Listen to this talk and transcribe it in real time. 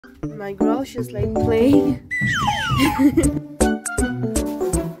My girl, she's like playing.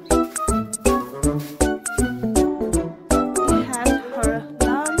 Had her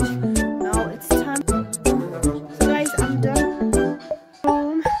lunch. Now it's time. So guys, I'm done.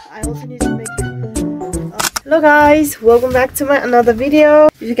 I also need to make. Hello guys, welcome back to my another video.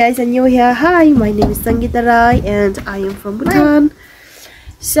 If you guys are new here, hi, my name is Sangita Rai and I am from Bhutan.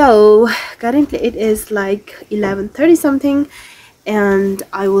 So currently it is like 11:30 something, and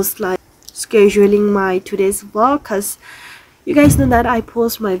I was like scheduling my today's vlog because you guys know that I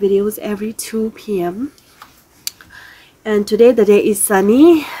post my videos every 2 p.m. and today the day is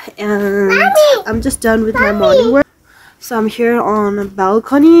sunny and I'm just done with my morning work. So I'm here on a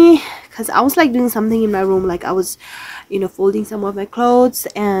balcony because I was like doing something in my room, like I was, you know, folding some of my clothes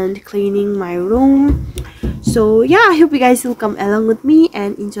and cleaning my room. So yeah, I hope you guys will come along with me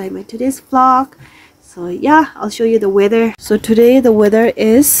and enjoy my today's vlog. So yeah, I'll show you the weather. So today the weather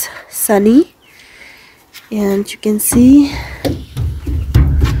is sunny and you can see.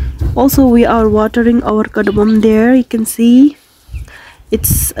 Also we are watering our grwm there. You can see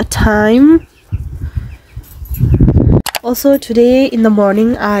it's a time. Also today in the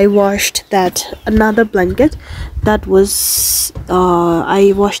morning I washed that another blanket that was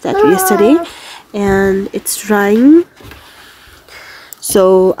I washed that yesterday and it's drying.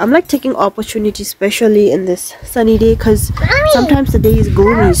 So I'm like taking opportunity, especially in this sunny day, because sometimes the day is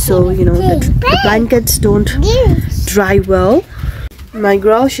gloomy, so you know the blankets don't dry well. My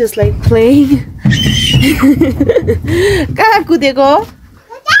girl, she's like playing.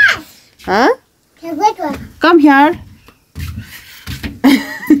 Huh? Come here.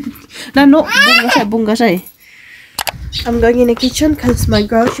 No, I'm going in the kitchen because my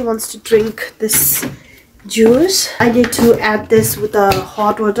girl, she wants to drink this juice. I need to add this with the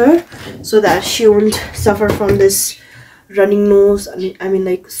hot water so that she won't suffer from this running nose. I mean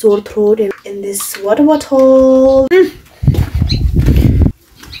like sore throat. In this water bottle.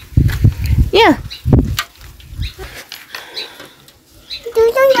 Yeah.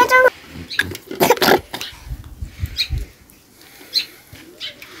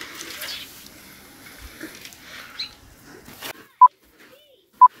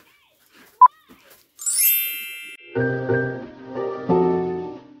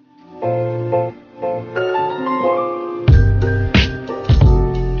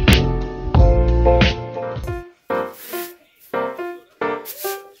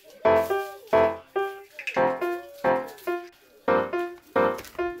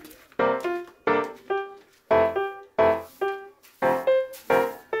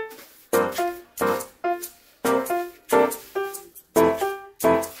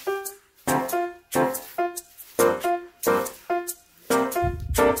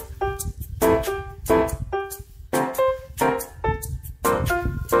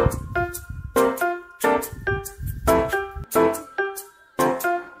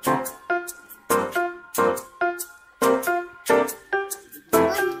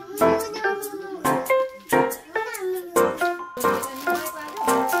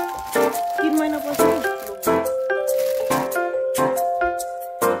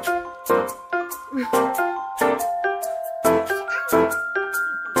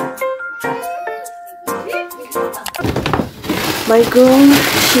 My girl,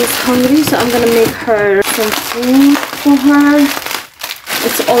 she's hungry, so I'm gonna make her some food for her.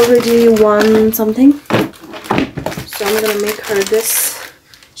 It's already 1 something, so I'm gonna make her this.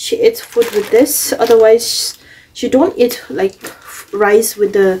 She eats food with this, otherwise she don't eat like rice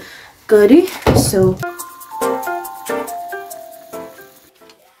with the curry. So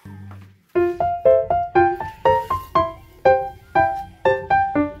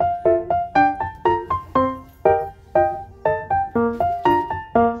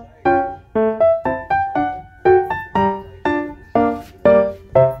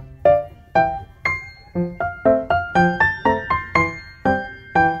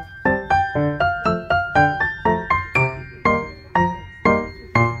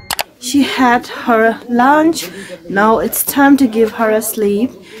she had her lunch. Now it's time to give her a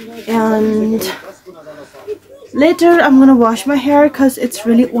sleep, and later I'm gonna wash my hair because it's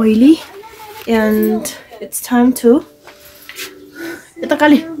really oily, and it's time to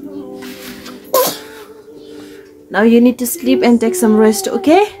now you need to sleep and take some rest,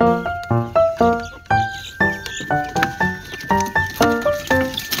 okay?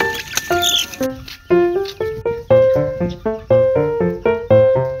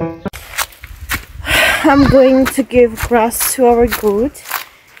 I'm going to give grass to our goat,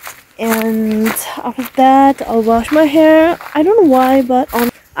 and after that I'll wash my hair. I don't know why, but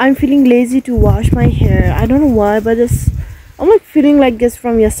I'm feeling lazy to wash my hair. I don't know why, but I'm like feeling like this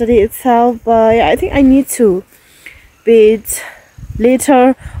from yesterday itself, but yeah, I think I need to bathe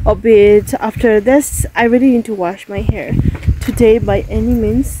later or bathe after this. I really need to wash my hair today by any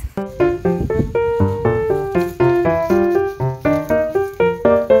means.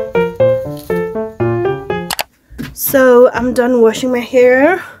 So I'm done washing my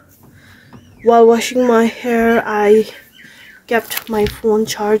hair. While washing my hair, I kept my phone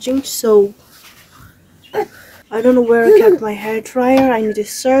charging, so I don't know where I kept my hair dryer. I need to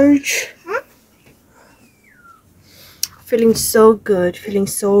search. Feeling so good, feeling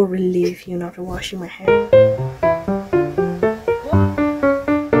so relieved, you know, after washing my hair.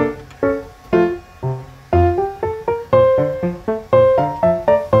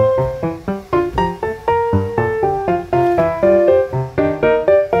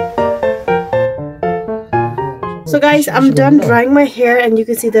 So guys, I'm done drying my hair and you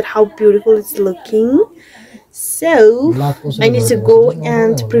can see that how beautiful it's looking. So I need to go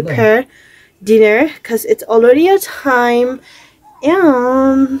and prepare dinner because it's already a time,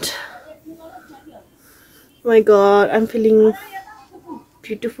 and oh my god, I'm feeling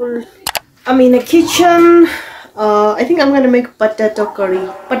beautiful. I'm in the kitchen. I think I'm gonna make potato curry.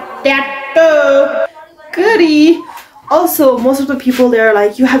 Potato curry. Also, most of the people there are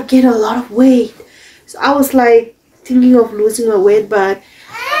like, you have gained a lot of weight. So I was like thinking of losing my weight, but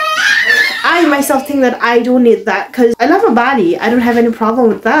I myself think that I don't need that because I love my body. I don't have any problem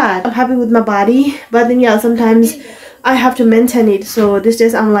with that. I'm happy with my body, but then yeah, sometimes I have to maintain it. So these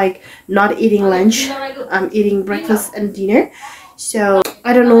days I'm like not eating lunch. I'm eating breakfast and dinner. So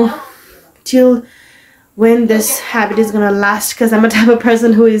I don't know till when this habit is gonna last, because I'm a type of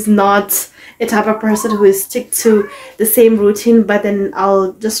person who is not a type of person who is stick to the same routine, but then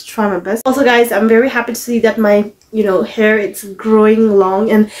I'll just try my best. Also guys, I'm very happy to see that my hair, it's growing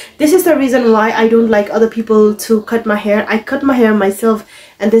long, and this is the reason why I don't like other people to cut my hair. I cut my hair myself,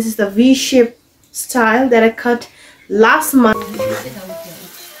 and this is the V-shape style that I cut last month.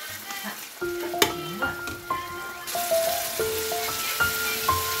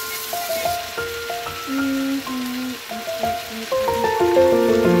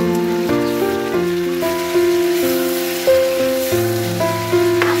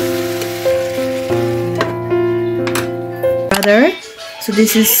 So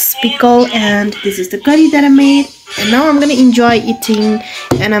this is pickle and this is the curry that I made, and now I'm gonna enjoy eating.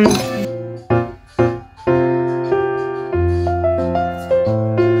 And I'm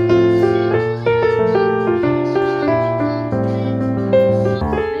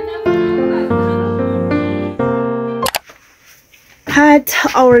had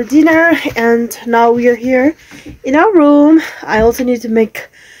our dinner, and now we are here in our room. I also need to make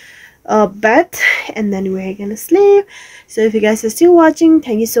a bed, and then we're gonna sleep. So if you guys are still watching,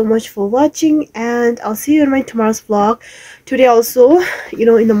 thank you so much for watching, and I'll see you in my tomorrow's vlog. Today also,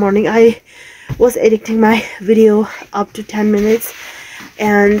 in the morning I was editing my video up to 10 minutes,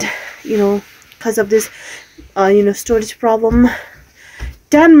 and because of this storage problem,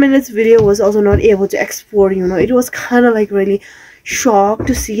 10 minutes video was also not able to export. It was kind of like really shocked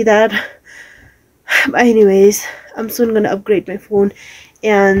to see that. But anyways, I'm soon gonna upgrade my phone,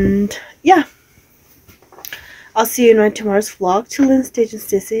 and yeah, I'll see you in my tomorrow's vlog. Till then, stay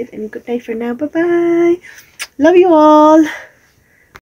safe and good night for now. Bye bye. Love you all.